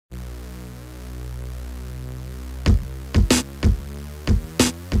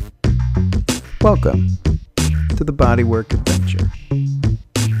Welcome to the Bodywork Adventure,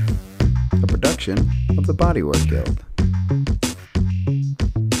 a production of the Bodywork Guild.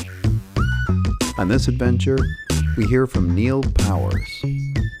 On this adventure, we hear from Neal Powers.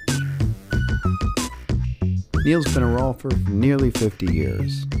 Neal's been a rolfer for nearly 50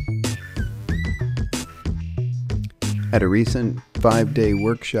 years. At a recent 5-day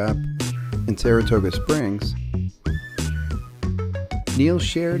workshop in Saratoga Springs, Neal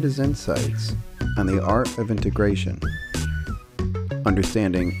shared his insights on the art of integration,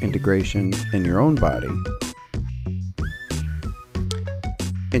 understanding integration in your own body,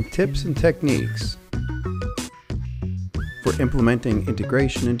 and tips and techniques for implementing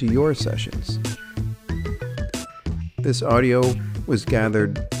integration into your sessions. This audio was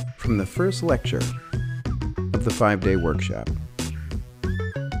gathered from the first lecture of the 5-day workshop.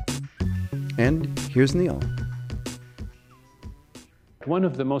 And here's Neal. One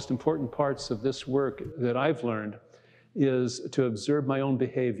of the most important parts of this work that I've learned is to observe my own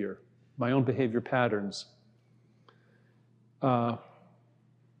behavior patterns.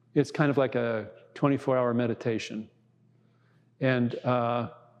 It's kind of like a 24-hour meditation. And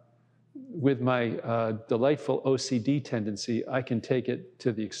with my delightful OCD tendency, I can take it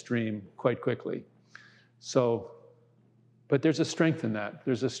to the extreme quite quickly. So, but there's a strength in that.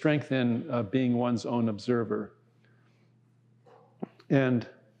 There's a strength in being one's own observer. And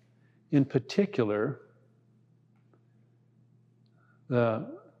in particular, the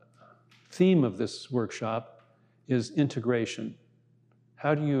theme of this workshop is integration.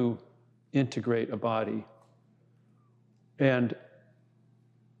 How do you integrate a body? And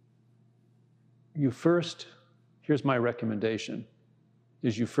you first, here's my recommendation,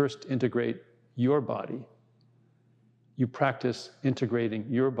 is you first integrate your body. You practice integrating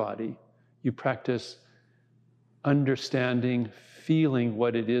your body. You practice understanding, feeling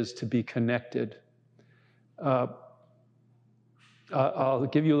what it is to be connected. I'll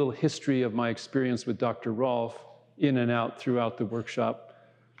give you a little history of my experience with Dr. Rolfe in and out throughout the workshop.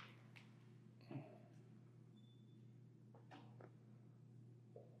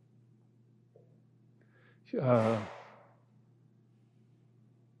 Okay,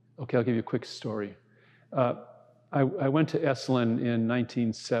 I'll give you a quick story. I went to Esalen in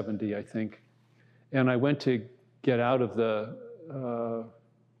 1970, I think, and I went to get out of the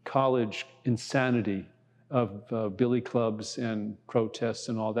college insanity of billy clubs and protests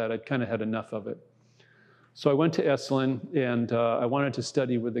and all that. I'd kind of had enough of it. So I went to Esalen, and I wanted to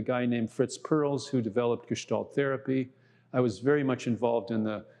study with a guy named Fritz Perls, who developed Gestalt therapy. I was very much involved in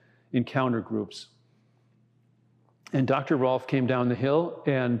the encounter groups. And Dr. Rolfe came down the hill,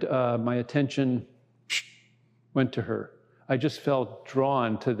 and my attention went to her. I just felt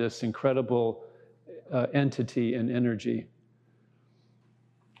drawn to this incredible entity and energy.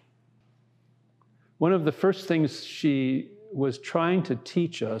 One of the first things she was trying to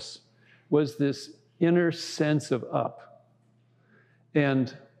teach us was this inner sense of up.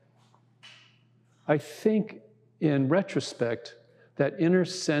 And I think in retrospect, that inner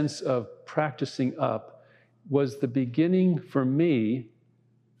sense of practicing up was the beginning for me,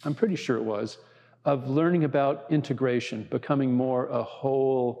 I'm pretty sure it was, of learning about integration, becoming more a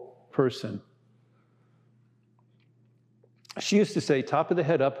whole person. She used to say, top of the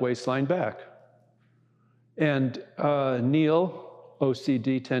head up, waistline back. And Neal,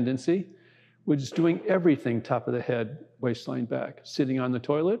 OCD tendency, was doing everything top of the head, waistline back. Sitting on the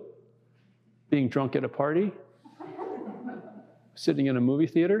toilet, being drunk at a party, sitting in a movie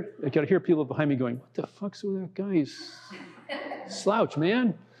theater. I could hear people behind me going, what the fuck's with that guy? He's slouch,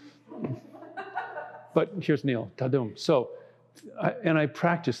 man. But here's Neal, ta-dum. So, I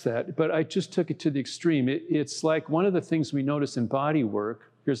practiced that, but I just took it to the extreme. It's like one of the things we notice in body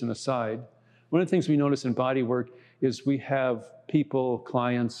work, here's an aside, one of the things we notice in body work is we have people,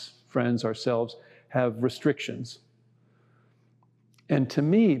 clients, friends, ourselves, have restrictions. And to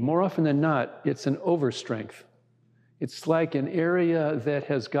me, more often than not, it's an overstrength. It's like an area that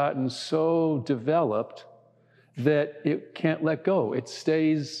has gotten so developed that it can't let go. It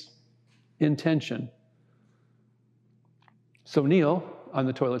stays in tension. So Neal, on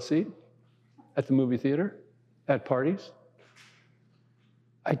the toilet seat, at the movie theater, at parties,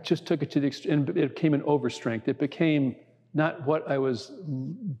 I just took it to the extreme, and it became an overstrength. It became not what I was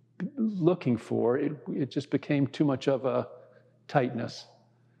looking for. It just became too much of a tightness.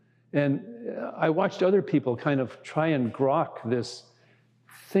 And I watched other people kind of try and grok this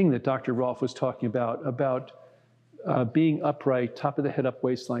thing that Dr. Rolfe was talking about being upright, top of the head up,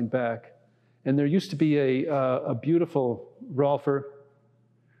 waistline back. And there used to be a beautiful Rolfer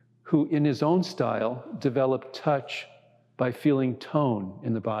who, in his own style, developed touch by feeling tone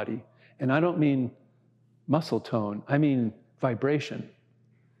in the body. And I don't mean muscle tone, I mean vibration.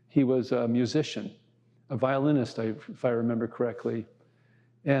 He was a musician, a violinist, if I remember correctly.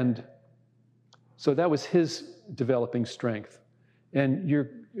 And so that was his developing strength. And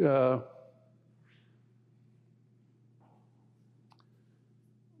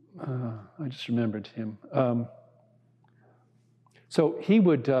I just remembered him. So he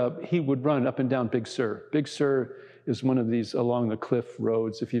would run up and down Big Sur. Big Sur is one of these along the cliff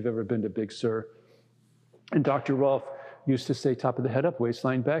roads, if you've ever been to Big Sur. And Dr. Rolfe used to say, top of the head up,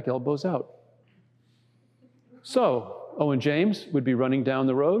 waistline back, elbows out. So Owen James would be running down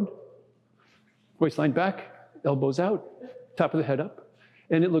the road, waistline back, elbows out, top of the head up.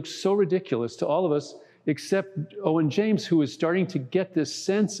 And it looked so ridiculous to all of us, except Owen James, who was starting to get this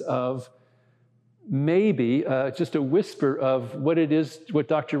sense of maybe just a whisper of what it is, what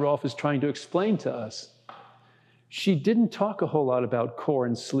Dr. Rolfe is trying to explain to us. She didn't talk a whole lot about core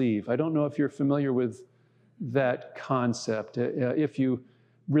and sleeve. I don't know if you're familiar with that concept. If you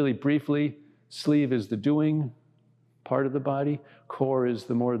really briefly, sleeve is the doing part of the body, core is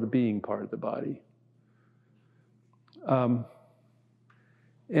the more the being part of the body.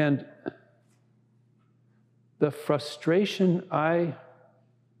 And the frustration I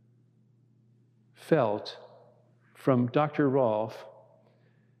felt from Dr. Rolfe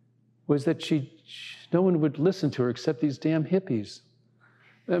was that no one would listen to her except these damn hippies.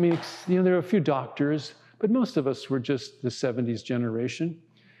 I mean, there were a few doctors, but most of us were just the 70s generation.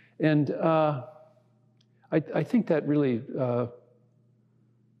 And I think that really,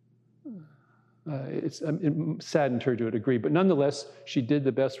 it saddened her to a degree, but nonetheless, she did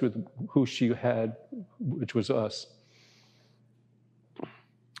the best with who she had, which was us.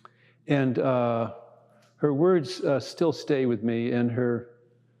 And her words still stay with me, and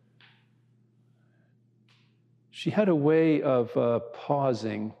she had a way of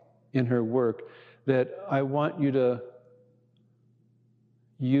pausing in her work that I want you to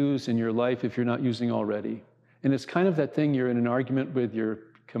use in your life if you're not using already. And it's kind of that thing, you're in an argument with your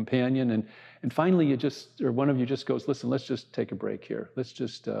companion, and finally one of you just goes, listen, let's just take a break here. Let's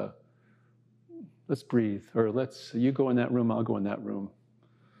just, let's breathe, or you go in that room, I'll go in that room.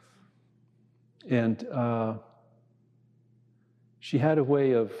 And she had a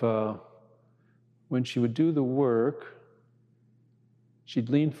way of, when she would do the work, she'd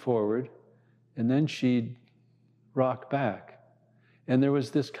lean forward, and then she'd rock back. And there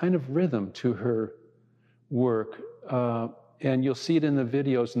was this kind of rhythm to her work. And you'll see it in the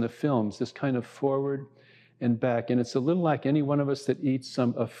videos and the films, this kind of forward and back. And it's a little like any one of us that eats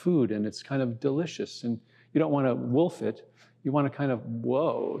a food, and it's kind of delicious. And you don't want to wolf it. You want to kind of,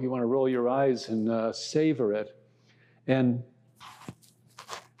 whoa, you want to roll your eyes and savor it. And,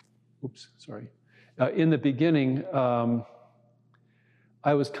 oops, sorry. In the beginning, I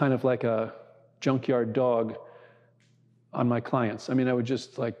was kind of like a junkyard dog on my clients. I mean, I would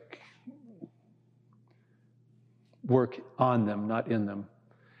just work on them, not in them.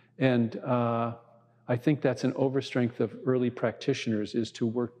 And I think that's an overstrength of early practitioners, is to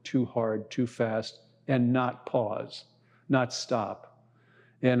work too hard, too fast, and not pause, not stop.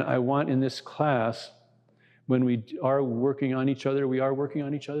 And I want in this class, when we are working on each other,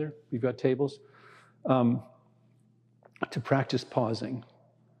 we've got tables, to practice pausing.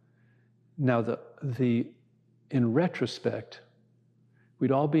 Now, in retrospect,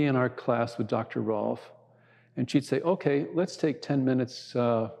 we'd all be in our class with Dr. Rolfe, and she'd say, okay, let's take 10 minutes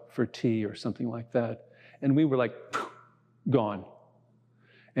for tea or something like that. And we were like, gone.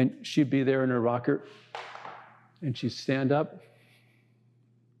 And she'd be there in her rocker, and she'd stand up,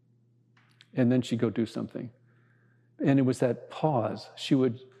 and then she'd go do something. And it was that pause. She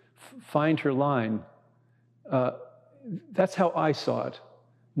would find her line. That's how I saw it.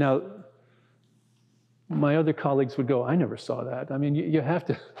 Now, my other colleagues would go, I never saw that. I mean, you have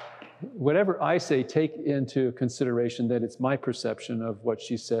to, whatever I say, take into consideration that it's my perception of what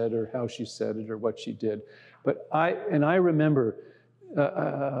she said or how she said it or what she did. But I remember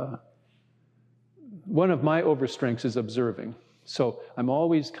one of my overstrengths is observing. So I'm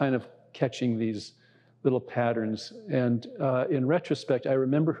always kind of catching these little patterns. And in retrospect, I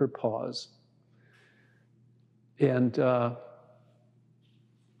remember her pause. And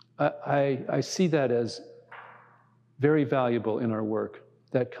I see that as very valuable in our work.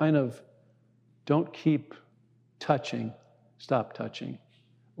 That kind of don't keep touching, stop touching,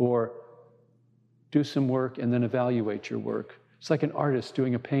 or do some work and then evaluate your work. It's like an artist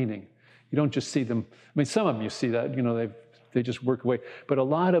doing a painting. You don't just see them, I mean, some of them you see that, they just work away. But a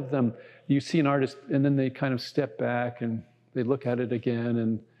lot of them, you see an artist and then they kind of step back and they look at it again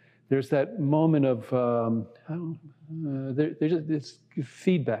and there's that moment of there's this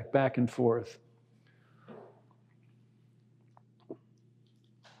feedback back and forth.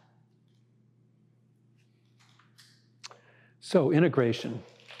 So integration.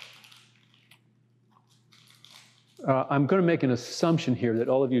 I'm going to make an assumption here that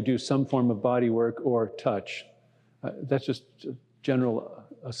all of you do some form of body work or touch. That's just a general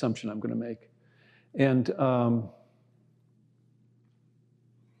assumption I'm going to make. And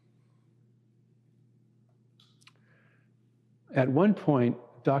at one point,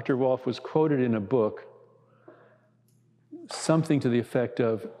 Dr. Rolfe was quoted in a book, something to the effect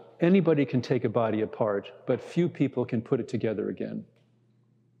of, anybody can take a body apart, but few people can put it together again.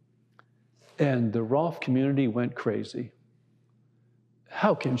 And the Rolfe community went crazy.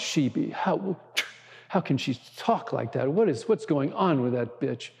 How can she be? How can she talk like that? What's going on with that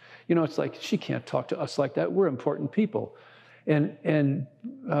bitch? You know, it's like, she can't talk to us like that. We're important people. And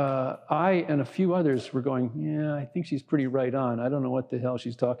I and a few others were going, yeah, I think she's pretty right on. I don't know what the hell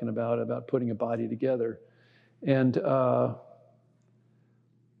she's talking about putting a body together. And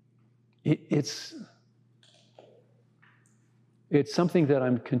it's something that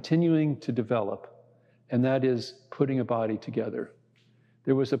I'm continuing to develop, and that is putting a body together.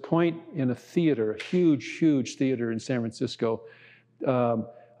 There was a point in a theater, a huge, huge theater in San Francisco.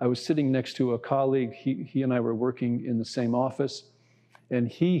 I was sitting next to a colleague. He and I were working in the same office, and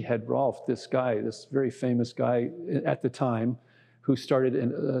he had Rolfe, this guy, this very famous guy at the time, who started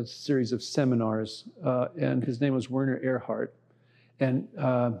a series of seminars, and his name was Werner Erhard. And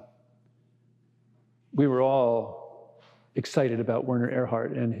we were all excited about Werner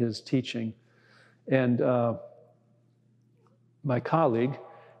Erhard and his teaching. And my colleague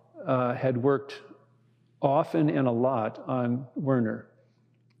had worked often and a lot on Werner.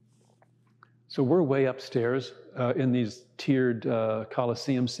 So we're way upstairs in these tiered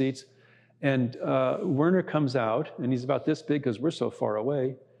Coliseum seats. And Werner comes out, and he's about this big because we're so far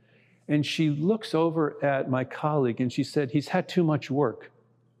away. And she looks over at my colleague, and she said, he's had too much work.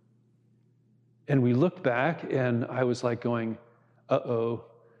 And we looked back, and I was like going, uh-oh.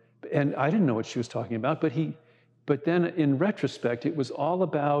 And I didn't know what she was talking about, but then in retrospect, it was all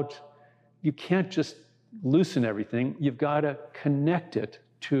about, you can't just loosen everything. You've got to connect it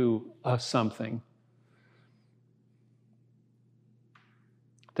to something.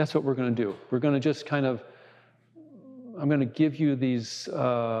 That's what we're going to do. We're going to just kind of, I'm going to give you these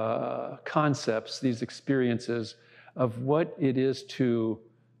concepts, these experiences of what it is to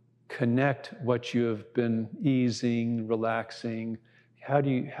connect what you have been easing, relaxing. How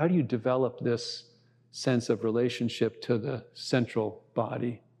do you develop this sense of relationship to the central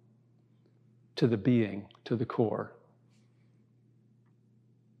body, to the being, to the core?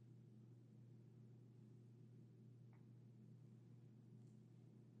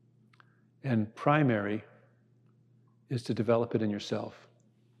 And primary is to develop it in yourself.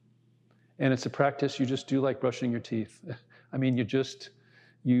 And it's a practice you just do like brushing your teeth. I mean,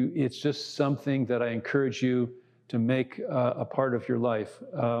 it's just something that I encourage you to make a part of your life,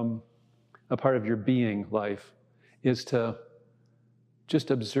 a part of your being life, is to just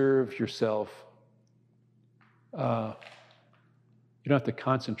observe yourself. You don't have to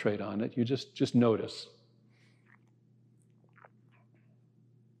concentrate on it. You just notice.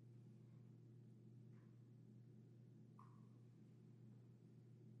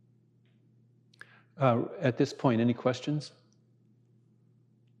 At this point, any questions?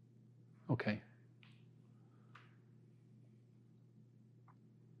 Okay.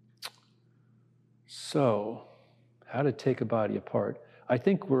 So, how to take a body apart. I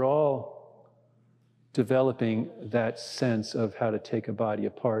think we're all developing that sense of how to take a body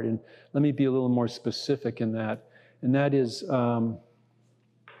apart. And let me be a little more specific in that. And that is,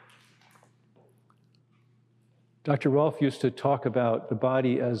 Dr. Rolfe used to talk about the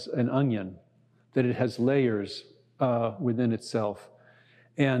body as an onion, that it has layers within itself.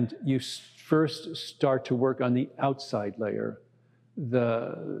 And you first start to work on the outside layer,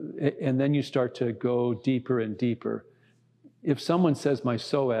 and then you start to go deeper and deeper. If someone says my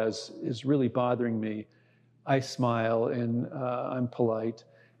psoas is really bothering me, I smile and I'm polite,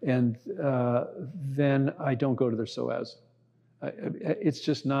 and then I don't go to their psoas. It's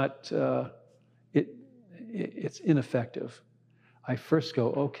just not, it's ineffective. I first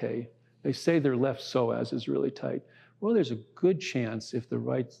go, okay, they say their left psoas is really tight. Well, there's a good chance if the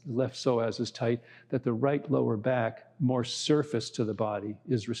left psoas is tight that the right lower back, more surface to the body,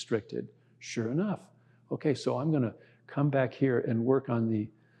 is restricted. Sure enough. Okay, so I'm going to come back here and work on the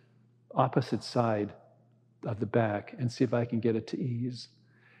opposite side of the back and see if I can get it to ease.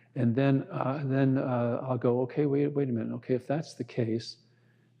 And then I'll go, okay, wait a minute. Okay, if that's the case,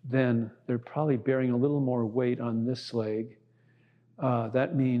 then they're probably bearing a little more weight on this leg.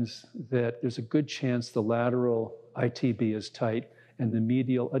 That means that there's a good chance the lateral ITB is tight and the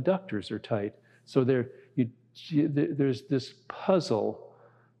medial adductors are tight. So there's this puzzle,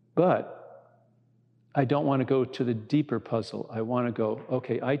 but I don't want to go to the deeper puzzle. I want to go,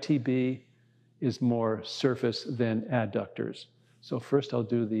 okay, ITB is more surface than adductors. So first I'll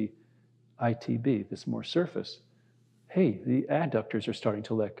do the ITB, this more surface. Hey, the adductors are starting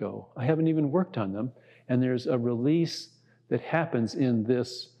to let go. I haven't even worked on them. And there's a release that happens in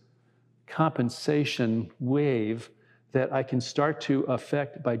this compensation wave that I can start to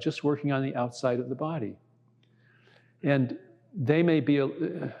affect by just working on the outside of the body. And they may be,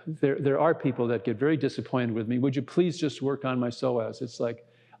 there are people that get very disappointed with me. Would you please just work on my psoas? It's like,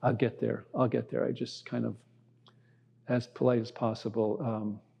 I'll get there. I just kind of, as polite as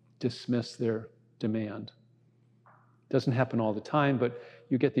possible, dismiss their demand. Doesn't happen all the time, but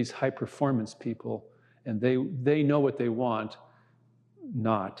you get these high performance people and they know what they want,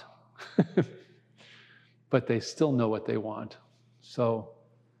 not. But they still know what they want. So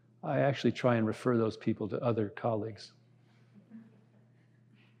I actually try and refer those people to other colleagues.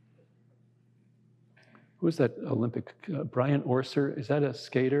 Who was that Olympic, Brian Orser? Is that a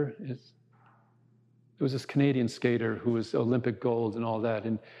skater? It was this Canadian skater who was Olympic gold and all that.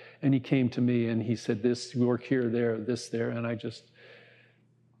 And he came to me and he said, this work here, there, this, there. And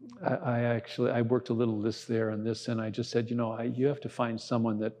I worked a little this, there, and this. And I just said, you have to find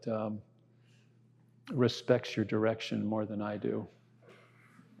someone that respects your direction more than I do.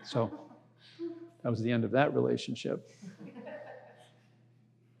 So that was the end of that relationship.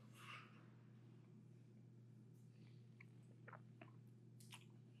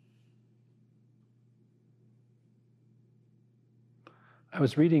 I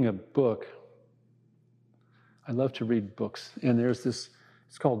was reading a book. I love to read books. And there's this,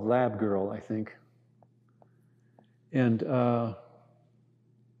 it's called Lab Girl, I think. And the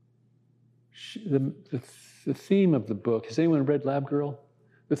theme of the book, has anyone read Lab Girl?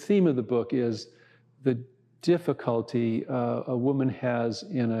 The theme of the book is the difficulty a woman has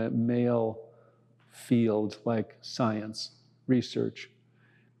in a male field like science, research.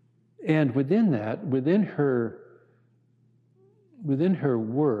 And within that, within her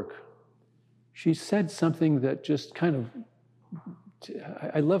work, she said something that just kind of,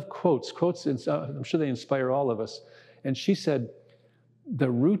 I love quotes. Quotes, I'm sure they inspire all of us. And she said,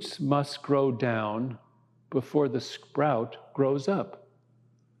 the roots must grow down before the sprout grows up.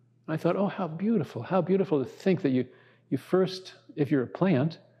 And I thought, oh, how beautiful to think that you first, if you're a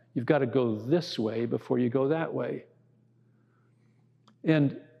plant, you've got to go this way before you go that way.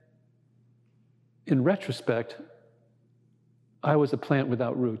 And in retrospect, I was a plant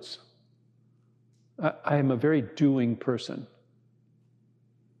without roots. I am a very doing person.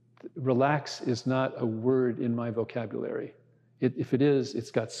 Relax is not a word in my vocabulary. If it is, it's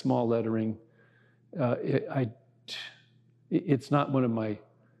got small lettering. It's not one of my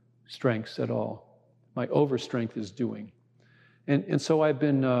strengths at all. My overstrength is doing. And so I've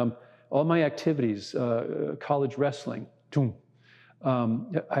been, all my activities, college wrestling,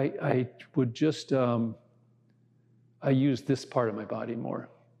 I would just, I use this part of my body more.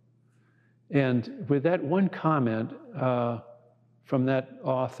 And with that one comment from that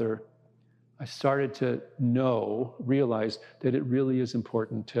author, I started to realize that it really is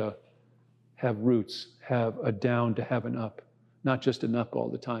important to have roots, have a down to have an up, not just an up all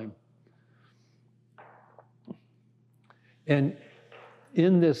the time. And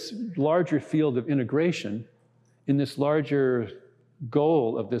in this larger field of integration, in this larger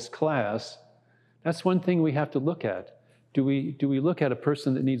goal of this class, that's one thing we have to look at. Do we look at a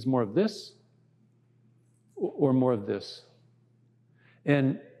person that needs more of this or more of this?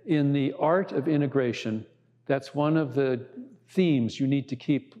 And in the art of integration, that's one of the themes you need to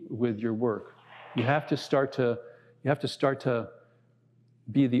keep with your work. You have to start to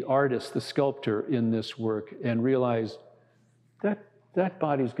be the artist, the sculptor in this work and realize that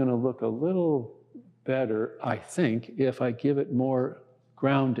body's going to look a little better, I think, if I give it more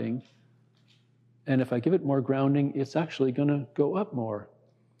grounding. And if I give it more grounding, it's actually going to go up more.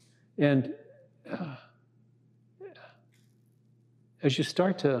 And as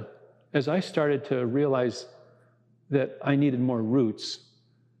I started to realize that I needed more roots,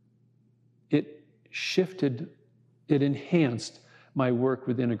 it enhanced my work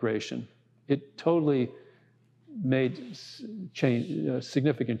with integration. It totally made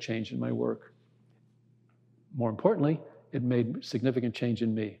significant change in my work. More importantly, it made significant change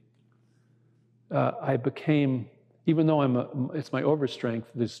in me. I became, even though it's my overstrength,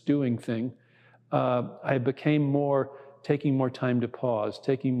 this doing thing, I became more taking more time to pause,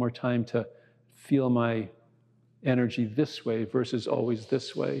 taking more time to feel my energy this way versus always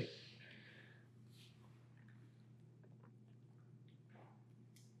this way.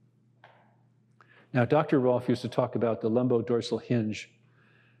 Now, Dr. Rolfe used to talk about the lumbodorsal hinge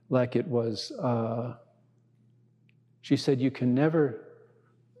like it was, she said, you can never,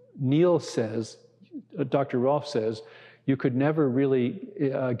 Neal says, Dr. Rolfe says, you could never really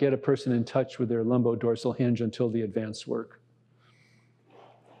get a person in touch with their lumbodorsal hinge until the advanced work.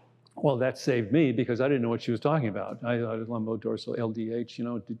 Well, that saved me because I didn't know what she was talking about. I thought it was lumbodorsal LDH, you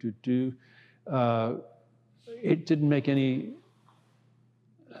know, it didn't make any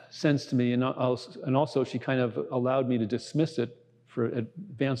sense to me, and also she kind of allowed me to dismiss it for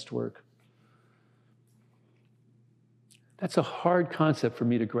advanced work. That's a hard concept for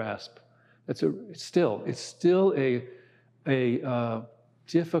me to grasp. It's still a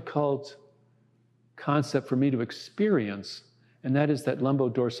difficult concept for me to experience, and that is that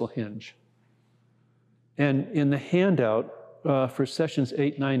lumbodorsal hinge. And in the handout for sessions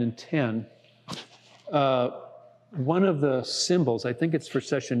 8, 9, and 10, one of the symbols, I think it's for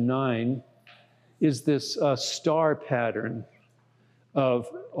session 9, is this star pattern of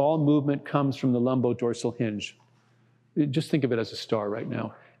all movement comes from the lumbodorsal hinge. Just think of it as a star right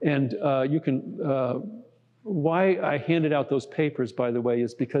now. And you can, why I handed out those papers, by the way,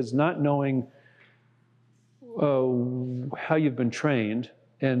 is because not knowing how you've been trained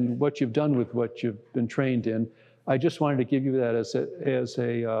and what you've done with what you've been trained in, I just wanted to give you that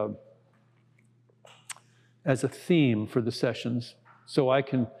as a theme for the sessions. So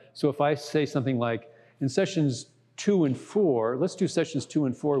if I say something like, in sessions 2 and 4, let's do sessions 2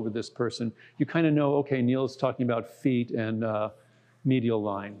 and 4 with this person, you kind of know, okay, Neal's talking about feet and medial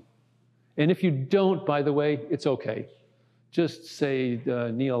line. And if you don't, by the way, it's okay. Just say,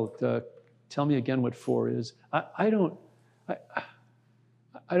 Neal, tell me again what 4 is. I don't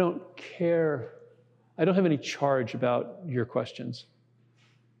care. I don't have any charge about your questions.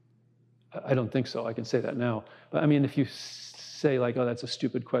 I don't think so. I can say that now. But I mean, if you say like, oh, that's a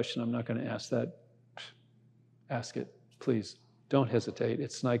stupid question, I'm not going to ask that. Ask it, please. Don't hesitate.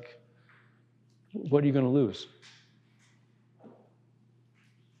 It's like, what are you going to lose?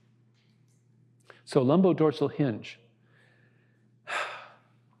 So lumbodorsal hinge.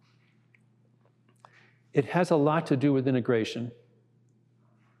 It has a lot to do with integration.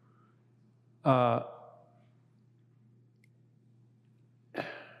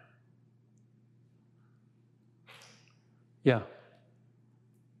 Yeah.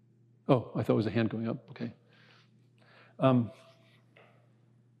 Oh, I thought it was a hand going up. Okay.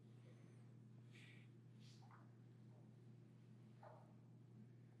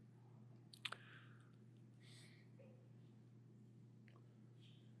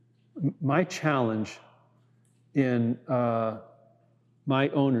 My challenge in my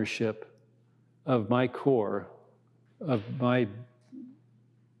ownership of my core, of my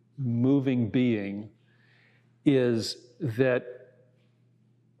moving being, is that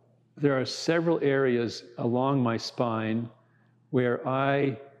there are several areas along my spine where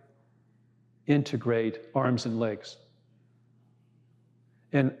I integrate arms and legs.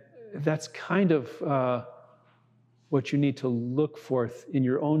 And that's kind of what you need to look for in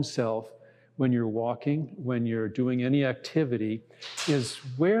your own self when you're walking, when you're doing any activity, is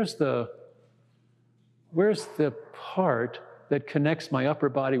where's the part that connects my upper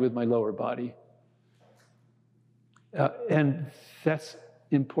body with my lower body? And that's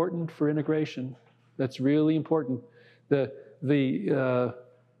important for integration. That's really important. And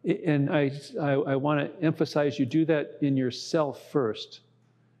I want to emphasize you do that in yourself first,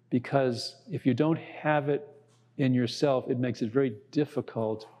 because if you don't have it in yourself, it makes it very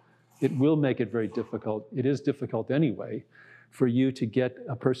difficult. It will make it very difficult. It is difficult anyway for you to get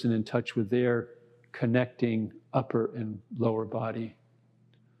a person in touch with their connecting upper and lower body.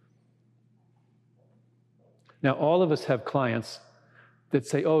 Now, all of us have clients that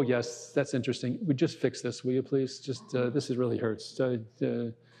say, oh, yes, that's interesting. Would just fix this, will you please? Just, this really hurts. And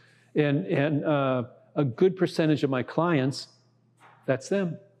a good percentage of my clients, that's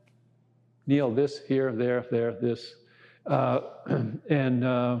them. Neal, this, here, there, this.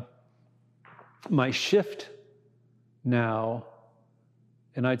 My shift now,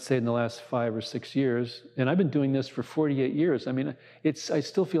 and I'd say in the last 5 or 6 years, and I've been doing this for 48 years. I mean, I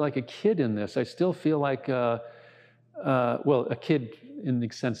still feel like a kid in this. I still feel like, well, a kid in the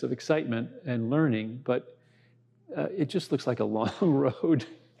sense of excitement and learning, but it just looks like a long road.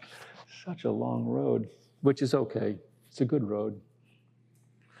 Such a long road, which is okay. It's a good road.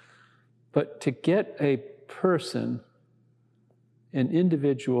 But to get a person, an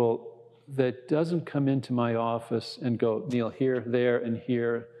individual that doesn't come into my office and go, Neal, here, there, and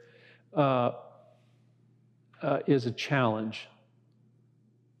here, is a challenge,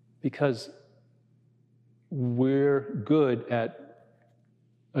 because we're good at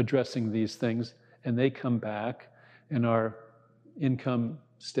addressing these things, and they come back, and our income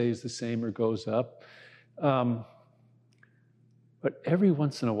stays the same or goes up. But every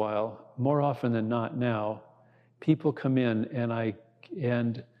once in a while, more often than not now, people come in,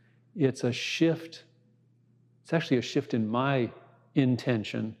 and it's a shift. It's actually a shift in my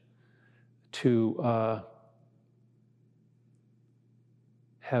intention to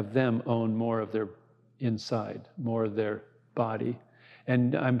have them own more of their inside, more of their body.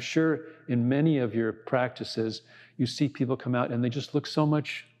 And I'm sure in many of your practices, you see people come out and they just look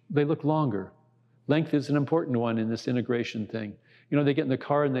they look longer. Length is an important one in this integration thing. You know, they get in the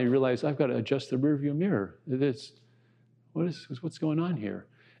car and they realize, I've got to adjust the rearview mirror. What's going on here?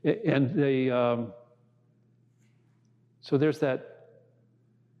 And they, so there's that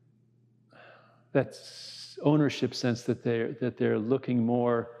ownership sense that they're looking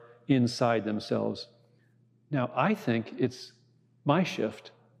more inside themselves. Now, I think it's my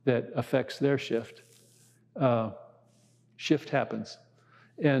shift that affects their shift. Shift happens.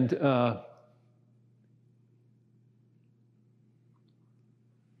 And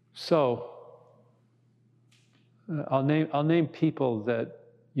so I'll name people that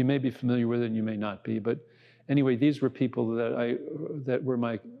you may be familiar with and you may not be, but anyway, these were people that were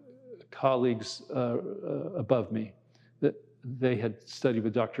my colleagues above me. That they had studied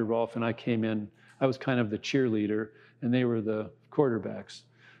with Dr. Rolfe, and I came in. I was kind of the cheerleader, and they were the quarterbacks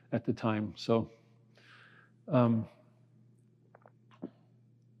at the time. So,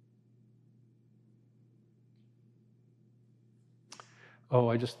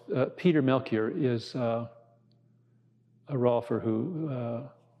 Peter Melchior is a Rolfer who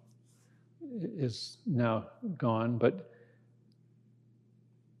is now gone, but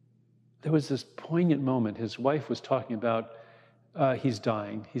there was this poignant moment. His wife was talking about he's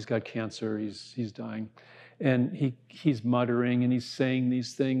dying. He's got cancer. He's dying, and he's muttering and he's saying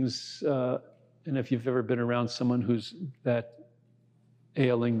these things. And if you've ever been around someone who's that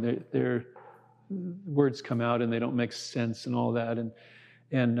ailing, their words come out and they don't make sense and all that.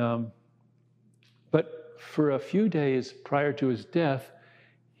 But for a few days prior to his death,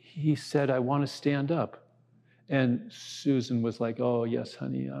 he said, "I want to stand up." And Susan was like, "Oh, yes,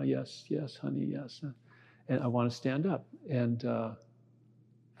 honey, yes, honey, yes. And I want to stand up." And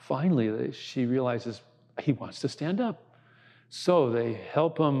finally, she realizes he wants to stand up. So they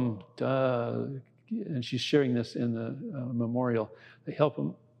help him, and she's sharing this in the memorial. They help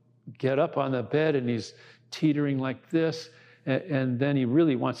him get up on the bed, and he's teetering like this. And then he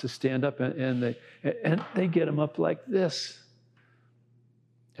really wants to stand up, and they get him up like this.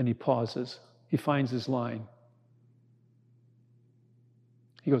 And he pauses. He finds his line.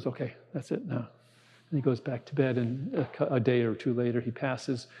 He goes, "Okay, that's it now." And he goes back to bed, and a day or two later, he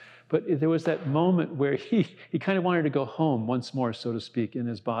passes. But there was that moment where he kind of wanted to go home once more, so to speak, in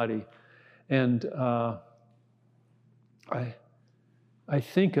his body. And I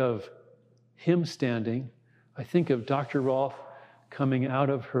think of him standing. I think of Dr. Rolfe coming out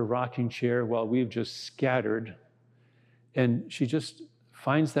of her rocking chair while we've just scattered. And she just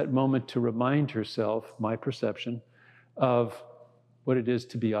finds that moment to remind herself, my perception, of what it is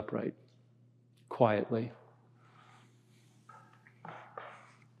to be upright, quietly.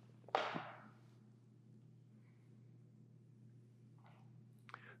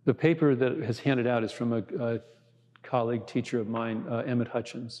 The paper that is handed out is from a colleague, teacher of mine, Emmett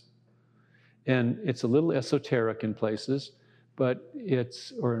Hutchins. And it's a little esoteric in places, or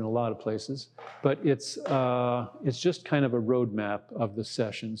in a lot of places, but it's just kind of a roadmap of the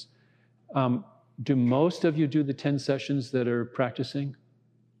sessions. Do most of you do the 10 sessions that are practicing?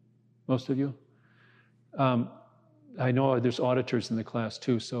 Most of you? I know there's auditors in the class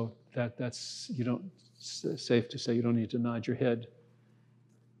too, so that's safe to say you don't need to nod your head.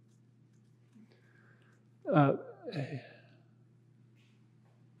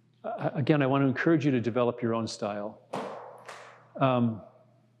 Again, I want to encourage you to develop your own style.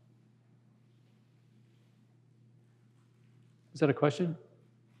 Is that a question?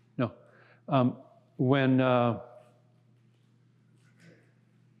 No. When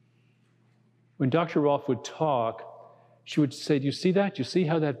Dr. Rolfe would talk, she would say, "Do you see that? Do you see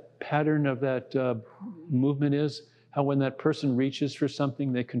how that pattern of that movement is? How when that person reaches for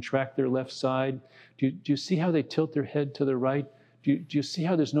something, they contract their left side? Do you see how they tilt their head to the right? Do you see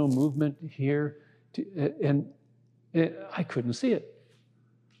how there's no movement here?" And I couldn't see it.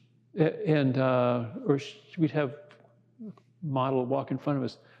 Or we'd have a model walk in front of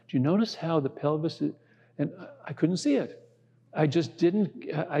us. do you notice how the pelvis is? And I couldn't see it. I just didn't,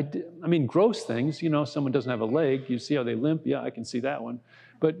 I mean, gross things, you know, someone doesn't have a leg, you see how they limp? Yeah, I can see that one.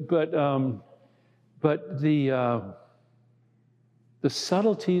 But the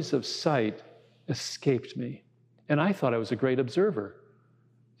subtleties of sight escaped me. And I thought I was a great observer.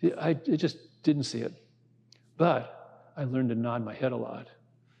 I just didn't see it. But I learned to nod my head a lot.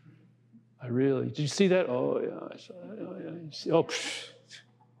 I really, did you see that? Oh, yeah, I saw that. Oh, yeah. Oh, psh,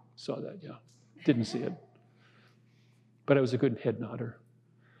 saw that, yeah. Didn't see it. But I was a good head nodder.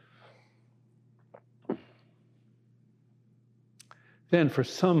 Then for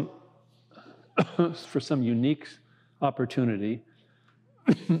some unique opportunity,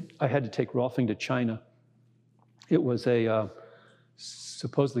 I had to take Rolfing to China. It was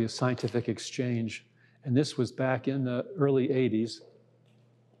supposedly a scientific exchange, and this was back in the early 80s.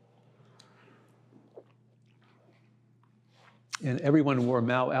 And everyone wore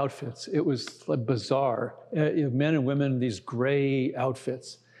Mao outfits. It was bizarre. Men and women in these gray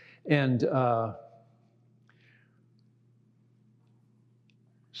outfits. And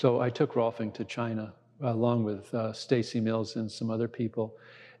so I took Rolfing to China, along with Stacy Mills and some other people.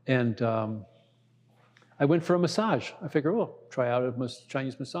 And I went for a massage. I figured, oh, try out a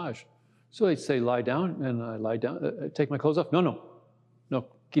Chinese massage. So they'd say, lie down, and I lie down. Take my clothes off? No,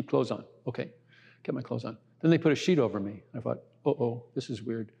 keep clothes on. Okay, get my clothes on. Then they put a sheet over me. I thought, uh-oh, this is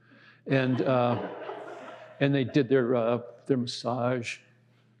weird. And they did their massage,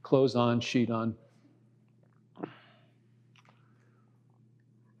 clothes on, sheet on.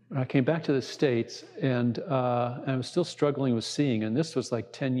 I came back to the States, and I was still struggling with seeing, and this was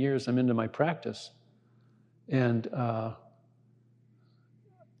like 10 years I'm into my practice. And I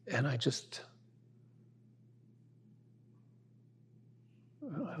just,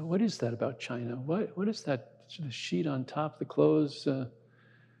 what is that about China? What is that sheet on top, the clothes?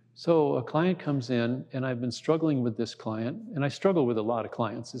 So a client comes in, and I've been struggling with this client, and I struggle with a lot of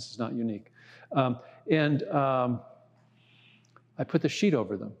clients. This is not unique. I put the sheet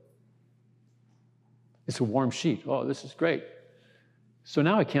over them. It's a warm sheet. Oh, this is great. So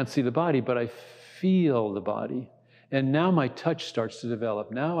now I can't see the body, but I feel the body. And now my touch starts to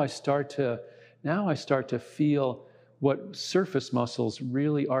develop. Now I start to feel what surface muscles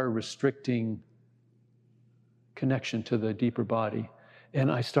really are restricting connection to the deeper body. And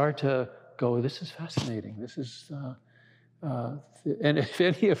I start to go, this is fascinating. This is, and if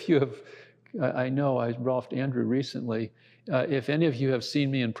any of you have, I know I Rolfed Andrew recently, if any of you have seen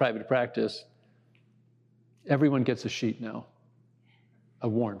me in private practice, everyone gets a sheet now, a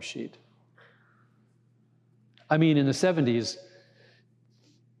warm sheet. I mean, in the 70s,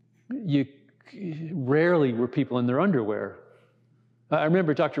 rarely were people in their underwear. I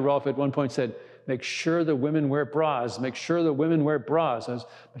remember Dr. Rolfe at one point said, make sure the women wear bras, make sure the women wear bras. I was,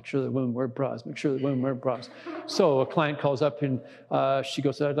 make sure the women wear bras, make sure the women wear bras. So a client calls up and she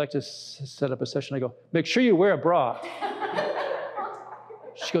goes, I'd like to set up a session. I go, make sure you wear a bra.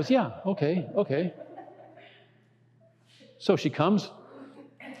 She goes, yeah, okay. So she comes,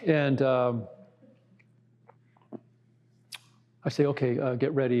 and I say, okay,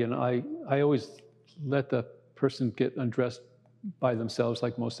 get ready. And I always let the person get undressed by themselves,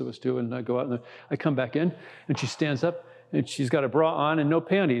 like most of us do. And I go out, and I come back in, and she stands up, and she's got a bra on and no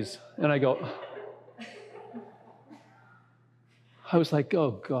panties. And I go, I was like,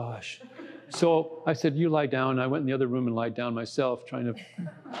 oh, gosh. So I said, you lie down. I went in the other room and lied down myself, trying to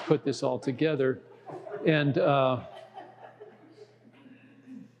put this all together. And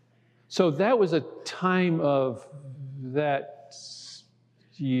so that was a time of that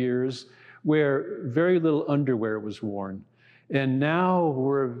years where very little underwear was worn. And now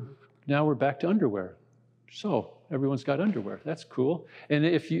we're back to underwear. So everyone's got underwear. That's cool.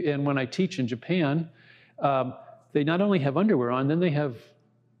 And when I teach in Japan, they not only have underwear on, then they have,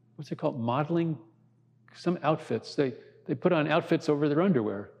 what's it called, modeling, some outfits. They put on outfits over their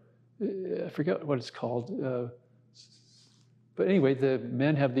underwear. I forget what it's called. But anyway, the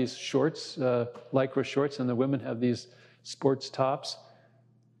men have these shorts, Lycra shorts, and the women have these sports tops,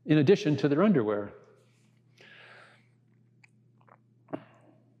 in addition to their underwear.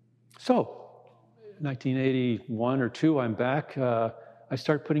 So, 1981 or 2, I'm back. I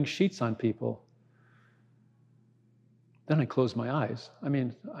start putting sheets on people. Then I close my eyes. I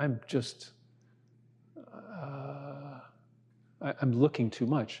mean, I'm just, I'm looking too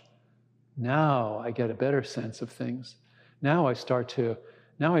much. Now I get a better sense of things. Now I start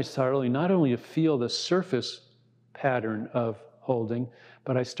really not only to feel the surface pattern of holding,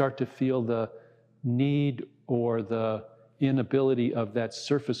 but I start to feel the need or the inability of that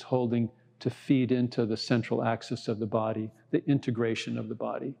surface holding to feed into the central axis of the body, the integration of the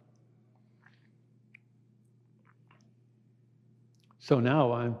body. So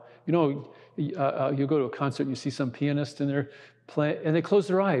now you go to a concert, you see some pianist and they're playing, and they close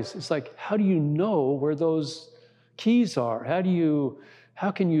their eyes. It's like, how do you know where those keys are?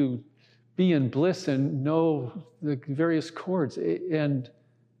 How can you be in bliss and know the various chords? And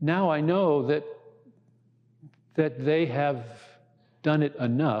now I know that they have done it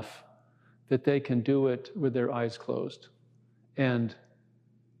enough that they can do it with their eyes closed. And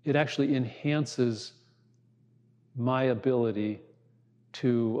it actually enhances my ability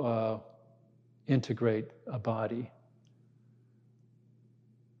to integrate a body.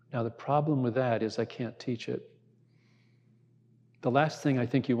 Now, the problem with that is I can't teach it. The last thing I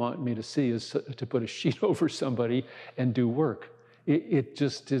think you want me to see is to put a sheet over somebody and do work. It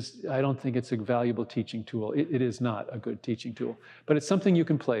just is, I don't think it's a valuable teaching tool. It is not a good teaching tool. But it's something you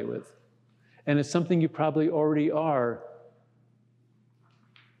can play with. And it's something you probably already are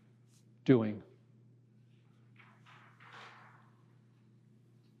doing.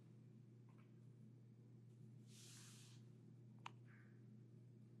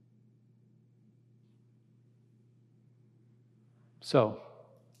 So,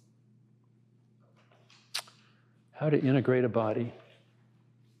 how to integrate a body.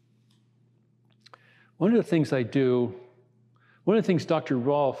 One of the things I do, one of the things Dr.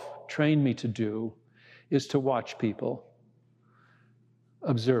 Rolfe trained me to do is to watch people,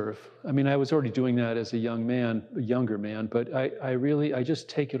 observe. I mean, I was already doing that as a younger man, but I just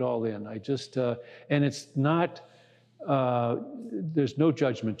take it all in. And it's not, there's no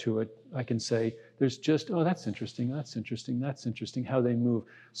judgment to it, I can say. There's just, oh, that's interesting, that's interesting, that's interesting, how they move.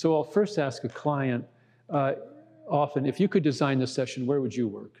 So I'll first ask a client, often, if you could design this session, where would you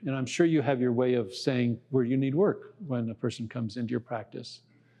work? And I'm sure you have your way of saying where you need work when a person comes into your practice.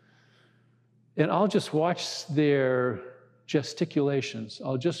 And I'll just watch their gesticulations.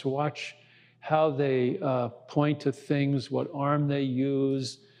 I'll just watch how they point to things, what arm they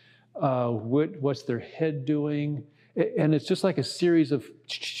use, what's their head doing. And it's just like a series of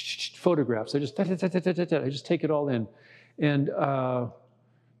photographs. I just take it all in. And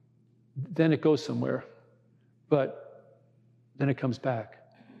then it goes somewhere. But then it comes back.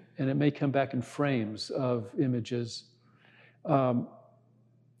 And it may come back in frames of images.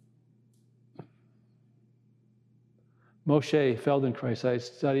 Moshe Feldenkrais, I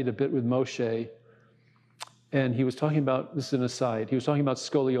studied a bit with Moshe, and he was talking about, this is an aside, he was talking about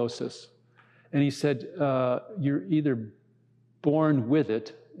scoliosis. And he said, you're either born with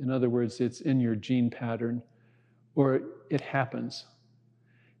it, in other words, it's in your gene pattern, or it happens.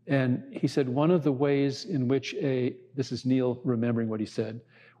 And he said, one of the ways in which this is Neal remembering what he said,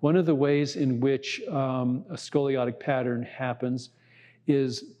 one of the ways in which a scoliotic pattern happens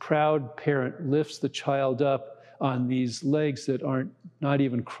is proud parent lifts the child up on these legs that aren't not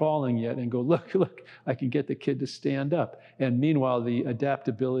even crawling yet and go, look, I can get the kid to stand up. And meanwhile, the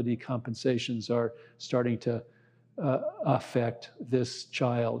adaptability compensations are starting to affect this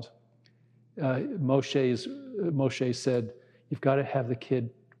child. Moshe said, you've got to have the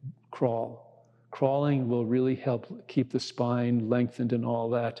kid crawl. Crawling will really help keep the spine lengthened and all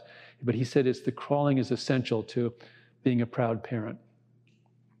that. But he said the crawling is essential to being a proud parent.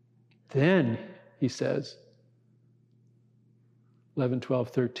 Then, he says, 11, 12,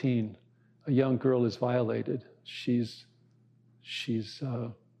 13, a young girl is violated. She's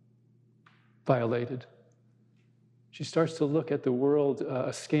violated. She starts to look at the world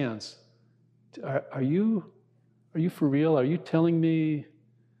askance. Are you for real? Are you telling me?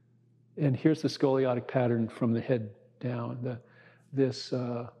 And here's the scoliotic pattern from the head down, this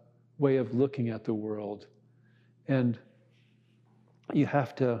way of looking at the world. And you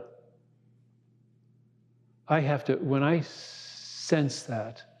have to, when I sense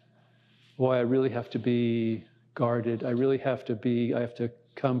that, boy, I really have to be guarded. I have to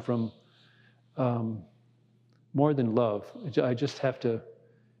come from more than love. I just have to,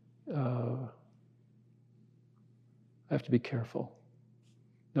 I have to be careful.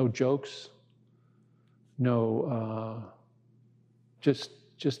 No jokes, no, just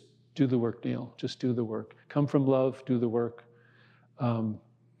do the work, Neal. Just do the work. Come from love, do the work. And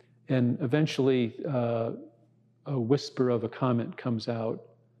eventually, a whisper of a comment comes out,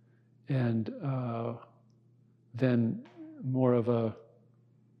 and then more of a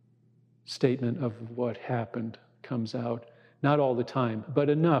statement of what happened comes out. Not all the time, but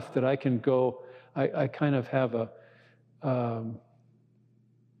enough that I can go, I kind of have a,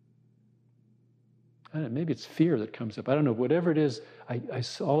 I don't know, maybe it's fear that comes up. I don't know, whatever it is, I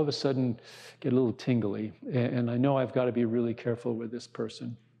all of a sudden get a little tingly, and I know I've got to be really careful with this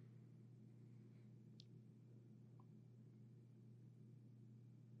person.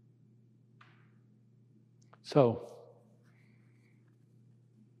 So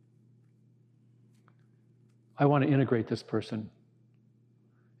I want to integrate this person.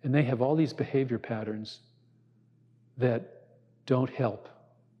 And they have all these behavior patterns that don't help.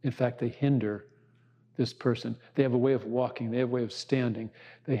 In fact, they hinder this person. They have a way of walking. They have a way of standing.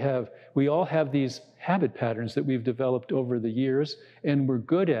 We all have these habit patterns that we've developed over the years and we're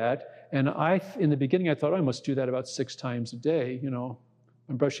good at. And in the beginning, I thought, I must do that about 6 times a day. You know,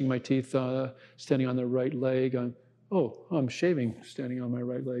 I'm brushing my teeth, standing on the right leg. I'm shaving, standing on my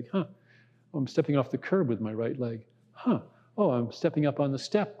right leg. I'm stepping off the curb with my right leg. I'm stepping up on the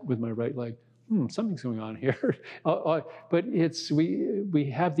step with my right leg. Something's going on here. But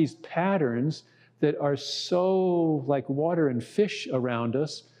we have these patterns that are so like water and fish around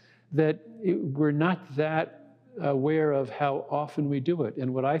us that we're not that aware of how often we do it.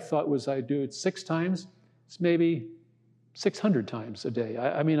 And what I thought was I do it 6 times, it's maybe 600 times a day.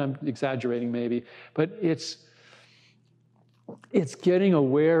 I mean, I'm exaggerating maybe, but it's getting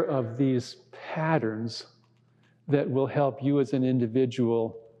aware of these patterns that will help you as an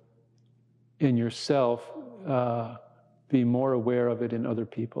individual in yourself be more aware of it in other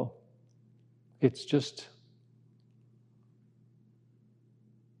people. It's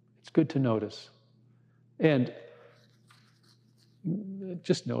good to notice. And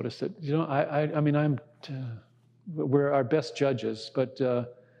just notice it. You know, I mean, we're our best judges, but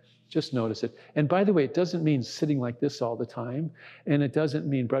just notice it. And by the way, it doesn't mean sitting like this all the time, and it doesn't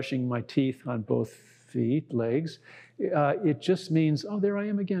mean brushing my teeth on both legs. It just means, there I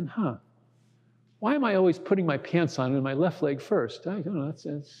am again, Why am I always putting my pants on with my left leg first? I don't know,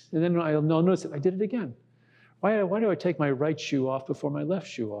 and then I'll notice it, I did it again. Why do I take my right shoe off before my left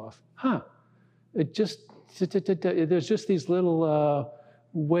shoe off? There's just these little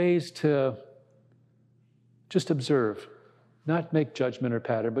ways to just observe, not make judgment or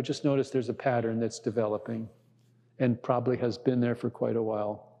pattern, but just notice there's a pattern that's developing and probably has been there for quite a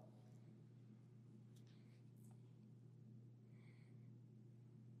while.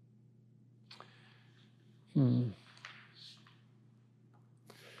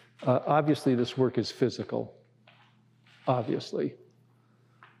 Obviously, this work is physical. Obviously.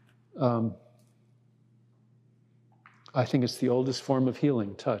 I think it's the oldest form of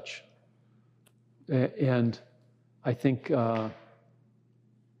healing, touch. And I think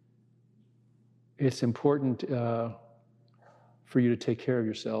it's important for you to take care of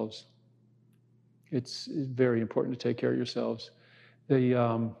yourselves. It's very important to take care of yourselves.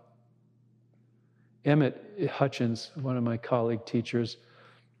 Emmett Hutchins, one of my colleague teachers,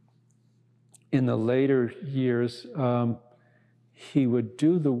 in the later years, he would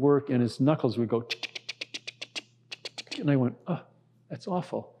do the work and his knuckles would go tick, tick, tick, tick, tick, tick, tick. And I went, that's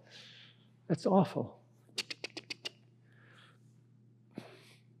awful. That's awful.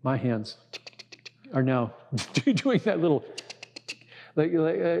 My hands are now doing that little,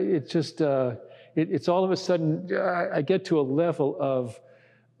 it's just, it's all of a sudden, I get to a level of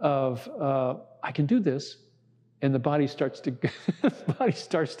I can do this, and the body starts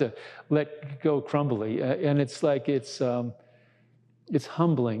to let go crumbly, and it's like it's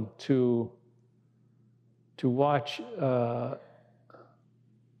humbling to watch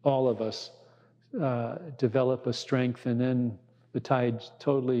all of us develop a strength, and then the tide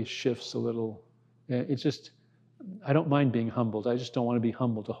totally shifts a little. It's just, I don't mind being humbled. I just don't want to be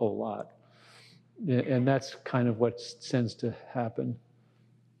humbled a whole lot, and that's kind of what tends to happen.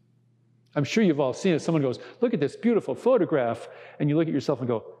 I'm sure you've all seen it. Someone goes, look at this beautiful photograph. And you look at yourself and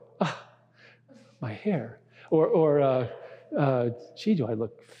go, my hair. Or gee, do I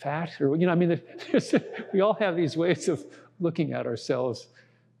look fat? Or, I mean, we all have these ways of looking at ourselves.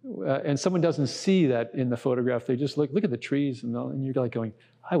 And someone doesn't see that in the photograph. They just look at the trees and you're like going,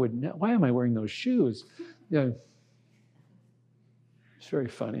 why am I wearing those shoes? It's very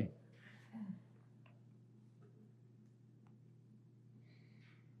funny.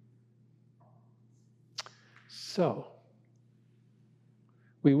 So,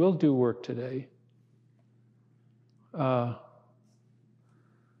 we will do work today.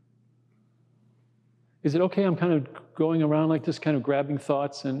 Is it okay I'm kind of going around like this, kind of grabbing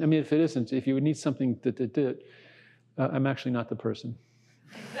thoughts? And I mean, if it isn't, if you would need something that did it, I'm actually not the person.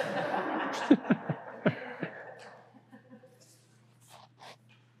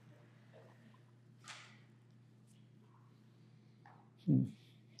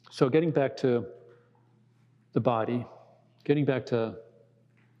 So getting back to the body, getting back to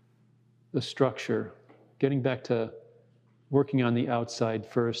the structure, getting back to working on the outside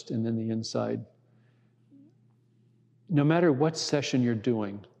first and then the inside. No matter what session you're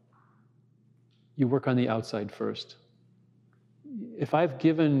doing, you work on the outside first. If I've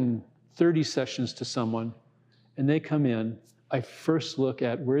given 30 sessions to someone and they come in, I first look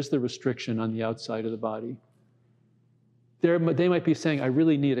at where's the restriction on the outside of the body. They might be saying, I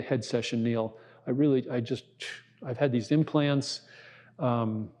really need a head session, Neal. I've had these implants,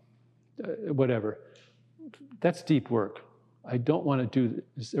 whatever. That's deep work. I don't want to do,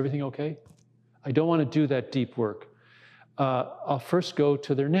 is everything okay? I don't want to do that deep work. I'll first go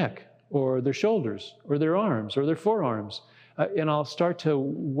to their neck or their shoulders or their arms or their forearms, and I'll start to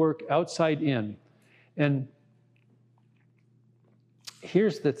work outside in. And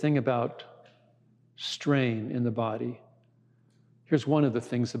here's the thing about strain in the body. Here's one of the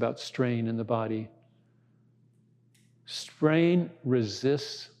things about strain in the body. Strain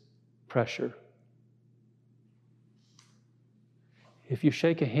resists pressure. If you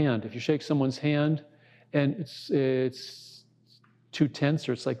shake a hand, if you shake someone's hand and it's too tense,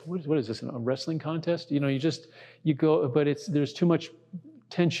 or it's like, what is this, a wrestling contest? You go, but there's too much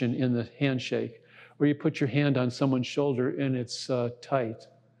tension in the handshake. Or you put your hand on someone's shoulder and it's tight.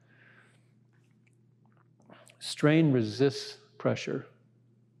 Strain resists pressure.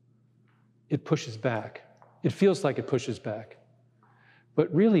 It pushes back. It feels like it pushes back.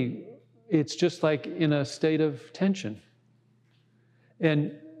 But really, it's just like in a state of tension.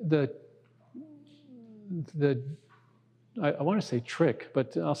 And I want to say trick,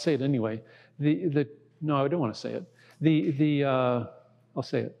 but I'll say it anyway. No, I don't want to say it. I'll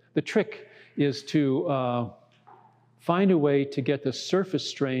say it. The trick is to find a way to get the surface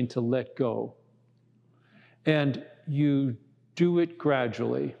strain to let go. And you do it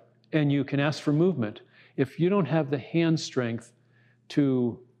gradually, and you can ask for movement. If you don't have the hand strength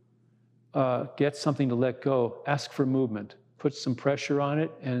to get something to let go, ask for movement. Put some pressure on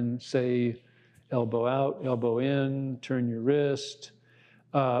it and say, elbow out, elbow in, turn your wrist.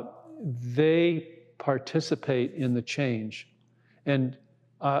 They participate in the change. And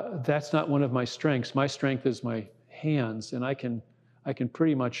that's not one of my strengths. My strength is my hands, and I can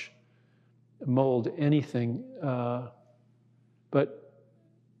pretty much mold anything. But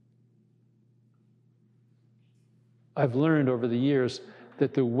I've learned over the years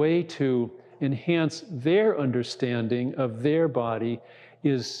that the way to enhance their understanding of their body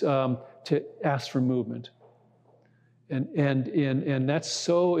is to ask for movement. And that's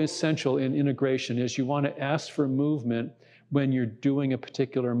so essential in integration, is you want to ask for movement when you're doing a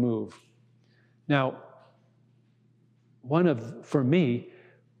particular move. Now, for me,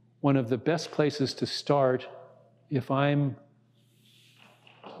 one of the best places to start,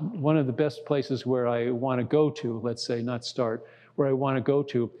 one of the best places where I want to go to, let's say, not start, where I want to go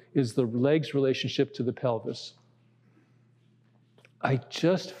to is the legs' relationship to the pelvis. I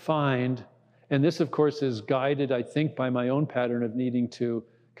just find, and this of course is guided, I think, by my own pattern of needing to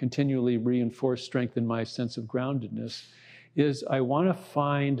continually reinforce, strengthen my sense of groundedness, is I want to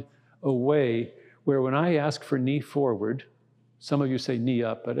find a way where when I ask for knee forward, some of you say knee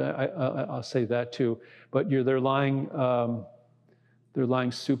up, but I'll say that too, but they're lying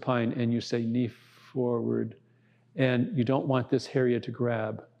supine and you say knee forward, and you don't want this area to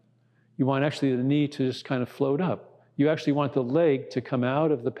grab. You want actually the knee to just kind of float up. You actually want the leg to come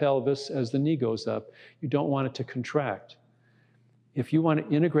out of the pelvis as the knee goes up. You don't want it to contract. If you want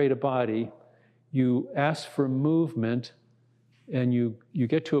to integrate a body, you ask for movement, and you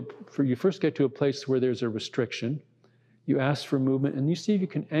first get to a place where there's a restriction. You ask for movement, and you see if you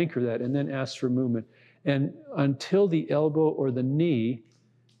can anchor that, and then ask for movement. And until the elbow or the knee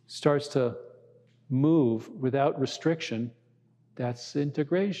starts to move without restriction, that's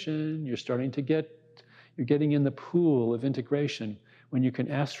integration. You're getting in the pool of integration when you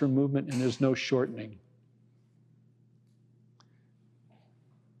can ask for movement and there's no shortening.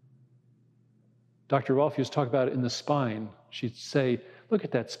 Dr. Rolfe used to talk about it in the spine. She'd say, look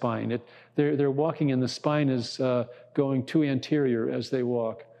at that spine. They're walking and the spine is going too anterior as they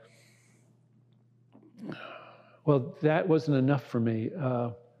walk. Well, that wasn't enough for me.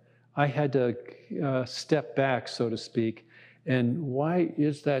 I had to step back, so to speak. And why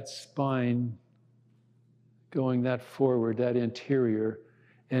is that spine going that forward, that anterior?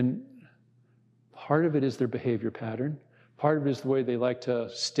 And part of it is their behavior pattern. Part of it is the way they like to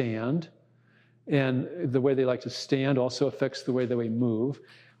stand. And the way they like to stand also affects the way they move.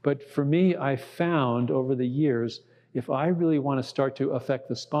 But for me, I found over the years, if I really want to start to affect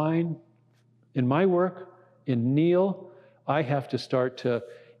the spine, in my work, in Neal, I have to start to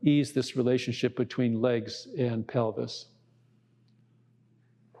ease this relationship between legs and pelvis.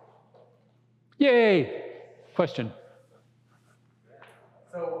 Yay! Question?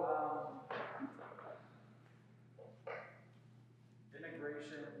 So,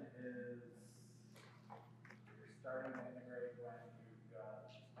 integration is, you're starting to integrate when you've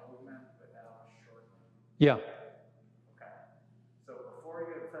got movement without shortening. Yeah.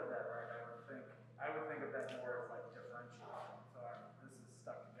 more as like differentiation. So this is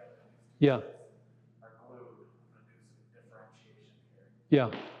stuck together. These two Yeah. bits are glued. I'm going to do some differentiation here.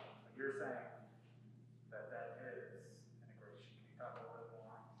 Yeah. But you're saying that that is integration. Can you talk a little bit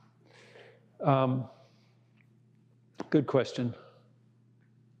more? Good question.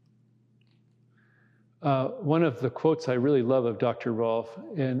 One of the quotes I really love of Dr. Rolfe,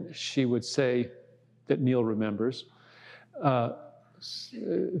 and she would say that Neal remembers, that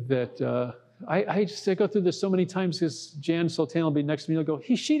I go through this so many times because Jan Sultan will be next to me and he'll go,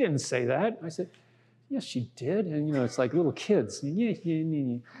 she didn't say that. I said, yes, she did. And, you know, it's like little kids.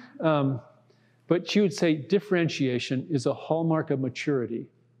 But she would say differentiation is a hallmark of maturity.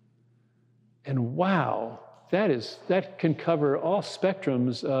 And wow, that can cover all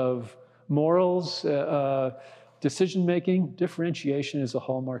spectrums of morals, decision-making. Differentiation is a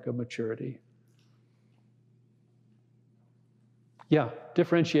hallmark of maturity. Yeah,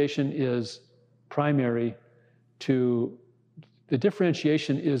 differentiation is primary to, the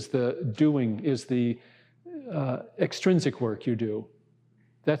differentiation is the doing, is the extrinsic work you do.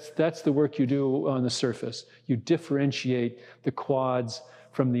 That's the work you do on the surface. You differentiate the quads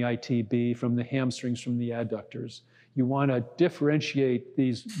from the ITB, from the hamstrings, from the adductors. You want to differentiate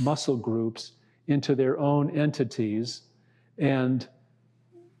these muscle groups into their own entities, but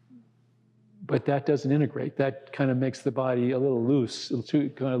that doesn't integrate. That kind of makes the body a little loose,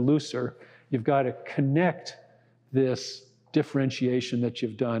 kind of looser. You've got to connect this differentiation that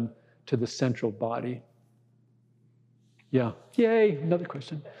you've done to the central body. Yeah. Yay, another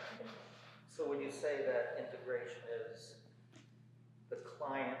question. So when you say that integration is the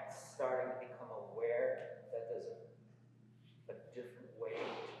client starting to become aware that there's a different way to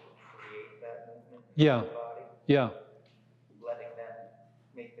create that movement in Yeah. their body, Yeah. letting them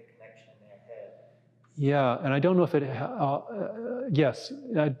make the connection in their head. Yeah, and I don't know if it, yes,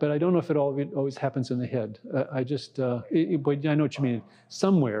 but I don't know if it always happens in the head. But I know what you mean.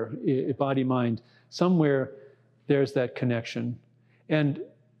 Somewhere, body, mind, somewhere there's that connection. And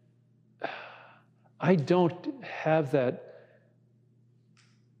I don't have that,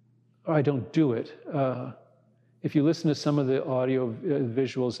 or I don't do it. If you listen to some of the audio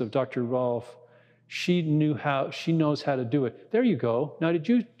visuals of Dr. Rolfe, she knows how to do it. There you go. Now, did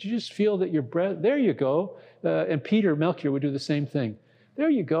you just feel that your breath, there you go. And Peter Melchior would do the same thing. There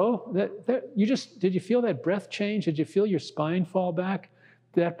you go. Did you feel that breath change? Did you feel your spine fall back?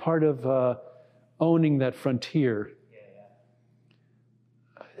 That part of owning that frontier.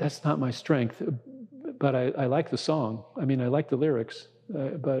 That's not my strength, but I like the song. I mean, I like the lyrics,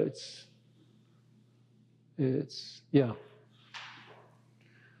 but yeah.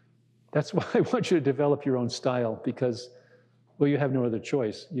 That's why I want you to develop your own style, because, well, you have no other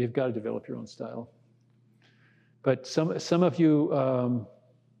choice. You've got to develop your own style. But some of you,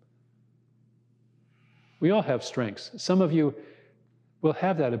 we all have strengths. Some of you will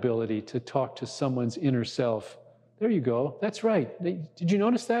have that ability to talk to someone's inner self. There you go. That's right. Did you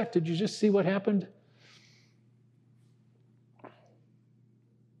notice that? Did you just see what happened?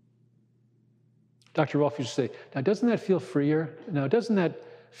 Dr. Rolfe used to say, now doesn't that feel freer? Now doesn't that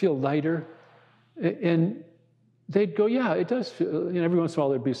feel lighter? And they'd go, yeah, it does feel, every once in a while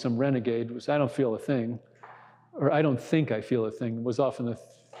there'd be some renegade who was, I don't feel a thing, or I don't think I feel a thing, was often the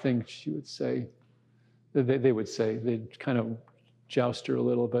thing she would say, they would say. They'd kind of joust her a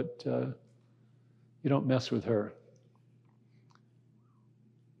little, but you don't mess with her.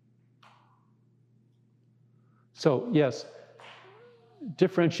 So yes,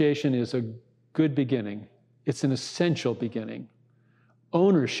 differentiation is a good beginning. It's an essential beginning.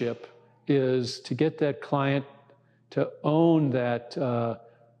 Ownership is to get that client to own that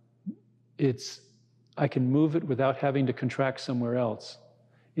I can move it without having to contract somewhere else.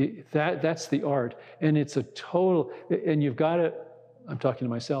 That's the art. And it's a total, and you've got to, I'm talking to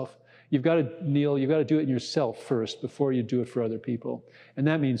myself, you've got to, Neal, you've got to do it in yourself first before you do it for other people. And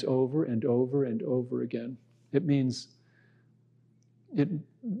that means over and over and over again. It means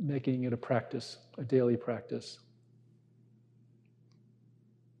making it a practice, a daily practice.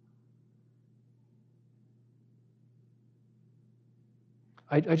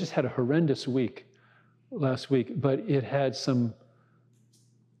 I just had a horrendous week last week, but it had some,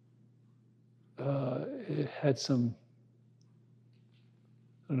 I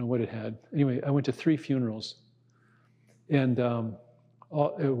don't know what it had. Anyway, I went to 3 funerals. And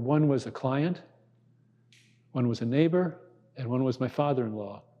one was a client, one was a neighbor, and one was my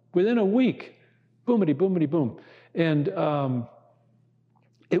father-in-law. Within a week, boomity, boomity, boom. And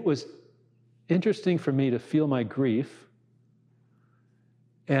it was interesting for me to feel my grief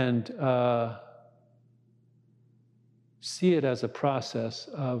and see it as a process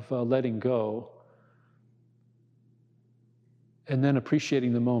of letting go. and then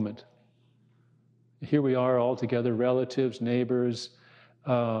appreciating the moment. Here we are all together, relatives, neighbors,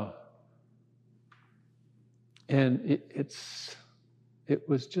 and it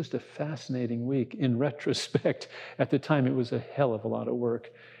was just a fascinating week. In retrospect, at the time, it was a hell of a lot of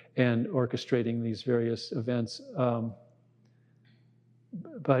work, and orchestrating these various events.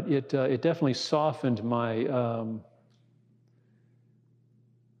 But it definitely softened my.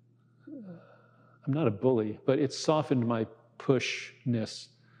 I'm not a bully, but it softened my pushness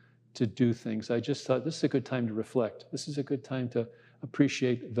to do things. I just thought, this is a good time to reflect. This is a good time to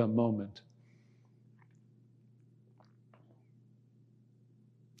appreciate the moment.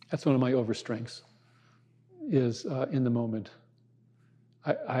 That's one of my overstrengths, is in the moment.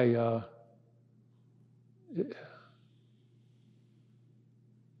 I've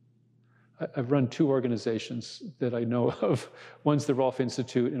run two organizations that I know of. One's the Rolfe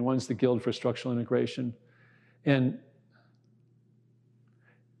Institute and one's the Guild for Structural Integration. And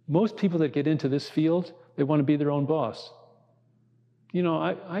most people that get into this field, they want to be their own boss. You know,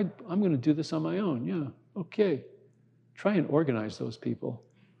 I'm going to do this on my own. Yeah, okay. Try and organize those people.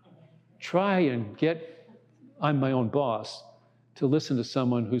 Try and get, I'm my own boss, to listen to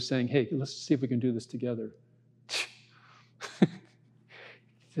someone who's saying, hey, let's see if we can do this together.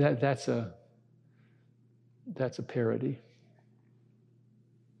 That's a parody.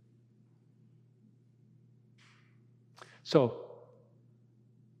 So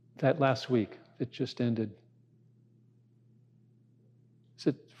that last week that just ended, is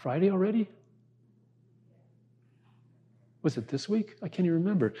it Friday already? Was it this week? I can't even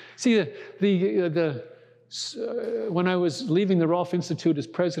remember. See, when I was leaving the Rolfe Institute as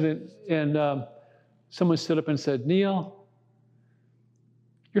president, and someone stood up and said, Neal,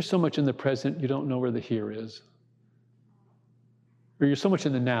 you're so much in the present, you don't know where the here is. Or you're so much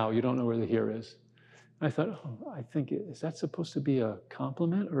in the now, you don't know where the here is. And I thought, oh, I think, is that supposed to be a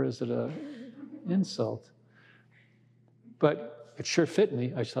compliment or is it an insult? But it sure fit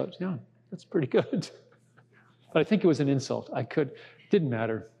me. I thought, yeah, that's pretty good. But I think it was an insult. Didn't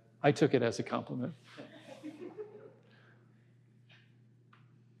matter. I took it as a compliment.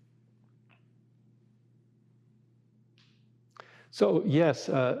 So yes,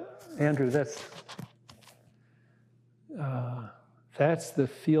 Andrew, that's the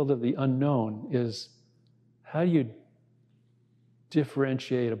field of the unknown, is how do you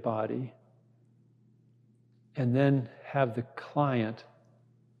differentiate a body and then have the client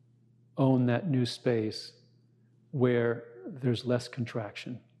own that new space where there's less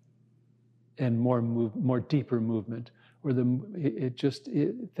contraction and more deeper movement, where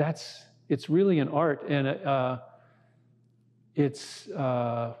it's really an art, and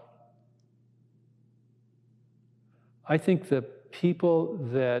I think the people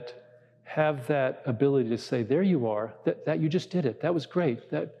that have that ability to say, there you are, that you just did it, that was great,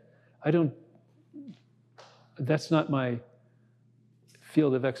 that's not my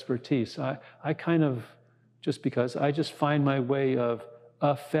field of expertise. I kind of, just because I just find my way of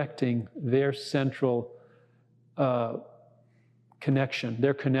affecting their central connection,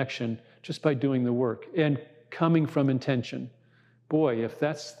 their connection, just by doing the work and coming from intention. Boy, if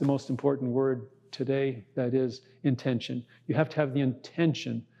that's the most important word today, that is intention. You have to have the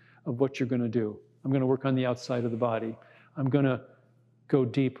intention of what you're going to do. I'm going to work on the outside of the body. I'm going to go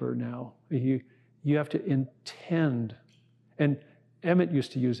deeper now. You have to intend. And Emmett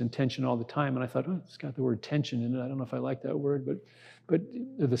used to use intention all the time, and I thought, oh, it's got the word tension in it. I don't know if I like that word, but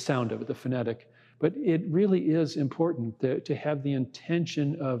the sound of it, the phonetic. But it really is important to have the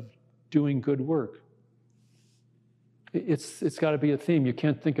intention of doing good work. It's got to be a theme. You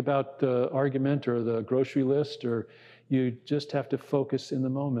can't think about the argument or the grocery list, or you just have to focus in the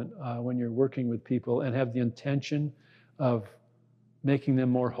moment when you're working with people and have the intention of making them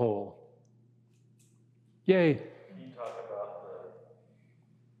more whole. Yay. Can you talk about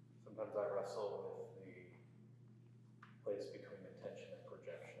sometimes I wrestle with the place between intention and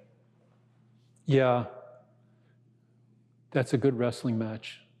projection. Yeah. That's a good wrestling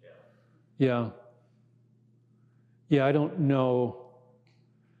match. Yeah. Yeah, I don't know.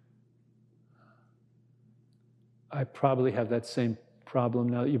 I probably have that same problem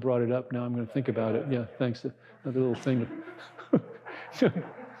now that you brought it up. Now I'm going to think about it. Yeah, thanks. Another little thing.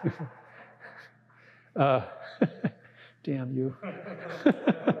 Damn you.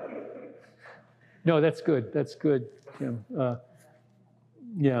 No, that's good. That's good, Tim.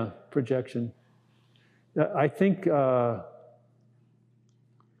 Yeah, projection. I think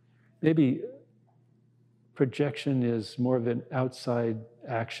maybe projection is more of an outside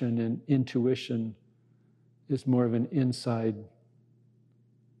action, and intuition is more of an inside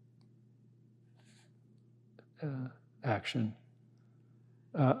action.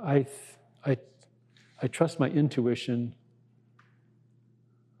 I trust my intuition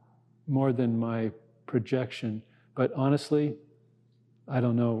more than my projection. But honestly, I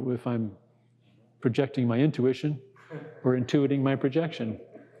don't know if I'm projecting my intuition or intuiting my projection.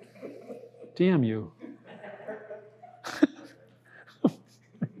 Damn you.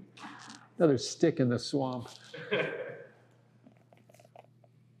 Another stick in the swamp.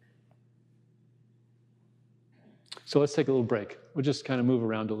 So let's take a little break. We'll just kind of move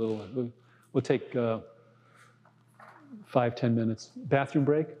around a little. We'll take 5-10 minutes. Bathroom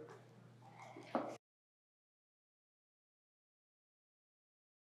break?